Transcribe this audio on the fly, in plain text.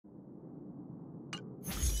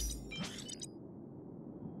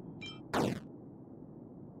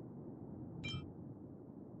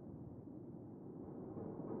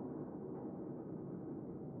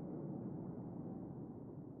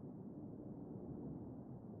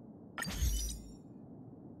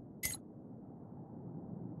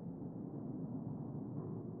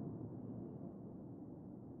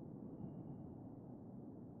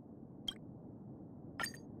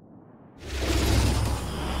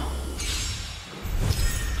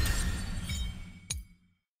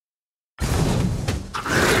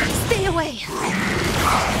way!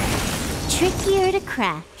 Trickier to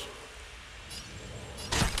crack.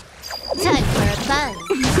 Time for a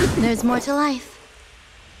buzz. There's more to life.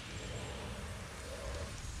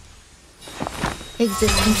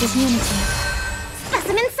 Existence is unity.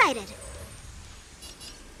 Specimen sighted.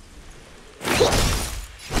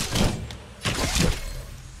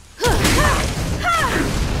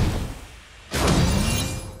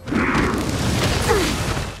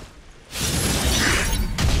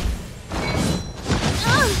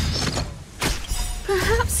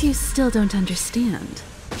 Perhaps you still don't understand.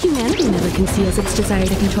 Humanity never conceals its desire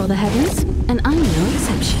to control the heavens, and I'm no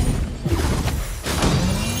exception.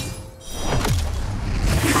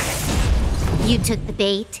 You took the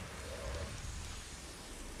bait.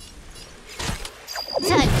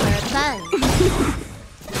 Time for a buzz.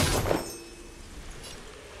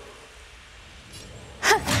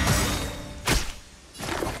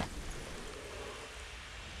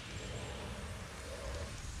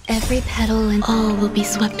 Every petal and all will be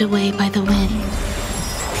swept away by the wind.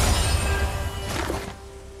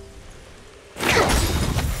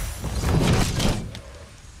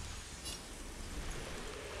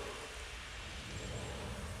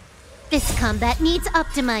 This combat needs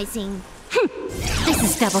optimizing. This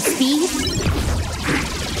is double speed.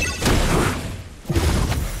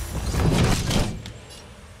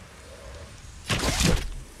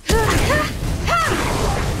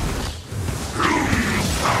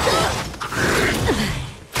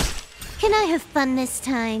 Can I have fun this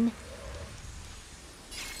time?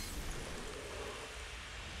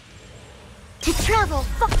 To travel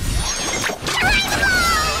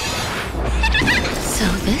So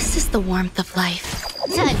this is the warmth of life.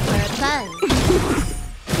 Time for a buzz.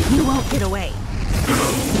 You won't get away.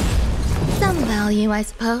 Some value, I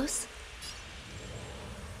suppose.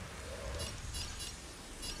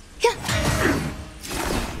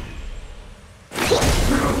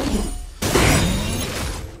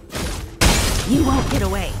 You won't get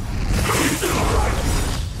away.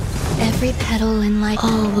 Every petal in life,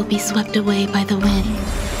 all will be swept away by the wind.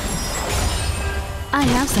 I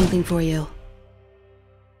have something for you.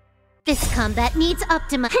 This combat needs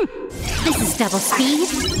This is double speed.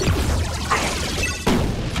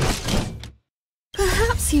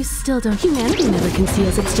 Perhaps you still don't. Humanity never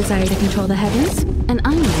conceals its desire to control the heavens, and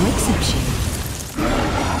I'm no exception.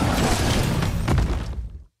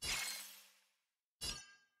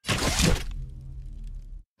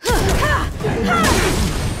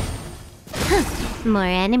 More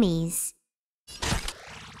enemies.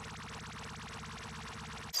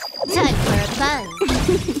 Time for a buzz.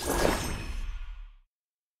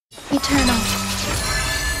 Eternal.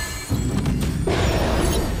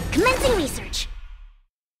 Commencing research.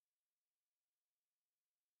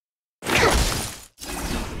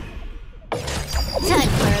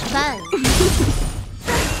 Time for a buzz.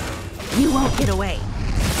 You won't get away.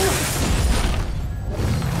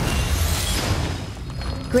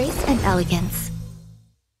 Grace and elegance.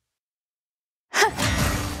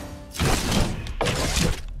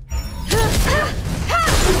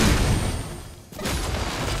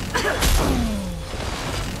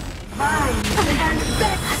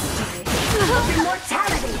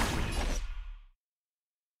 Immortality.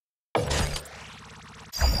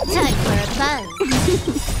 Time for a buzz.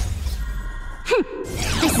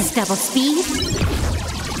 This is double speed.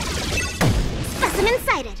 Specimen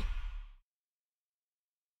sighted.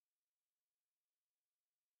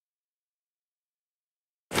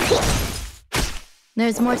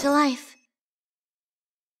 There's more to life.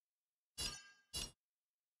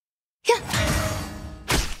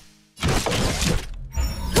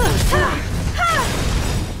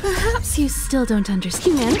 Perhaps you still don't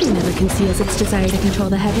understand. Humanity never conceals its desire to control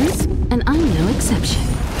the heavens, and I'm no exception.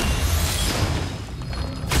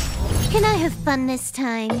 Can I have fun this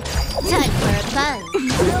time? Time for a buzz.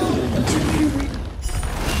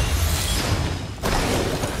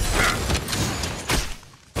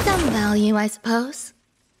 Some value, I suppose.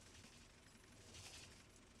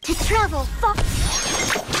 To travel far.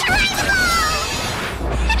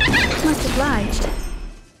 Much obliged.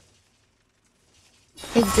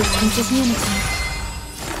 Existence is unity.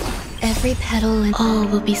 Every petal and all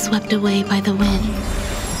will be swept away by the wind.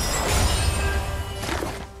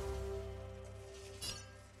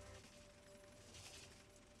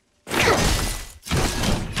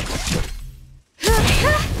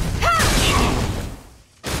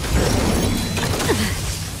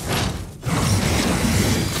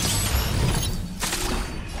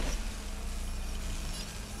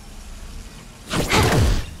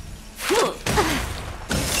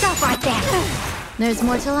 There's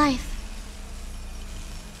more to life.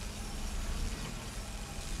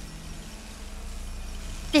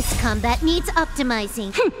 This combat needs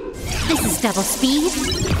optimizing. This is double speed.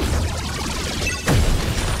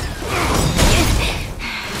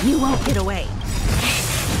 You won't get away.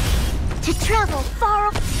 To travel far.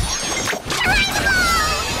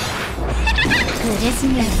 Good,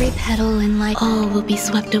 isn't it? Every petal in life, all will be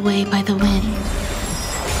swept away by the wind.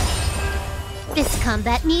 This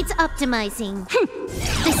combat needs optimizing.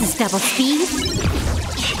 This is double speed.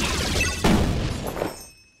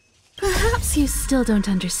 Perhaps you still don't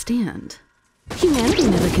understand. Humanity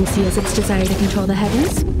never conceals its desire to control the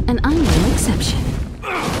heavens, and I'm no exception.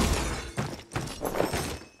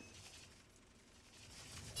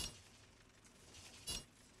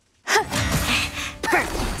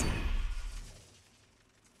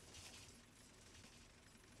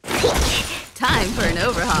 Time for an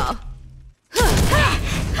overhaul.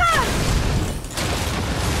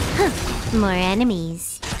 More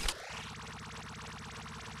enemies.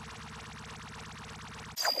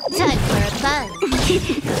 Time for a buzz.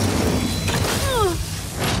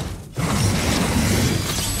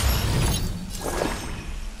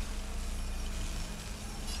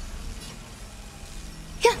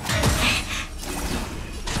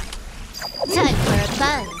 Time for a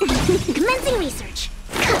buzz. Commencing research.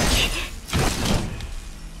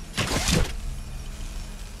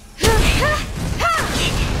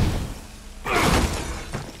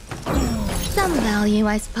 Some value,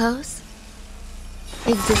 I suppose.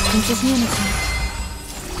 Existence is unity.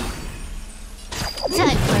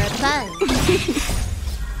 Time for a buzz.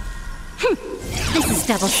 This is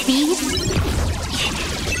double speed.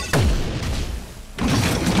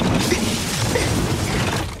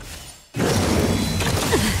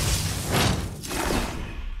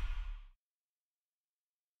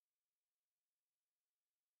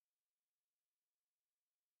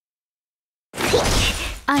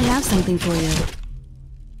 I have something for you.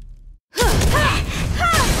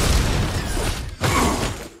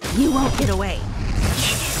 You won't get away.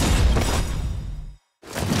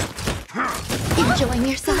 Enjoying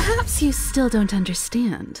yourself? Perhaps you still don't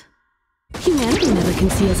understand. Humanity never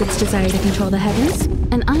conceals its desire to control the heavens,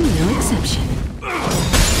 and I'm no exception.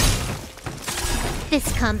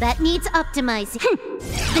 This combat needs optimizing.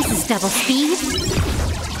 This is double speed.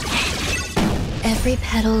 Every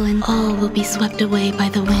petal and all will be swept away by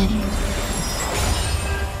the wind.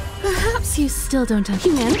 Perhaps you still don't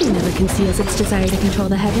understand. Humanity never conceals its desire to control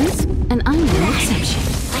the heavens, and I'm no exception.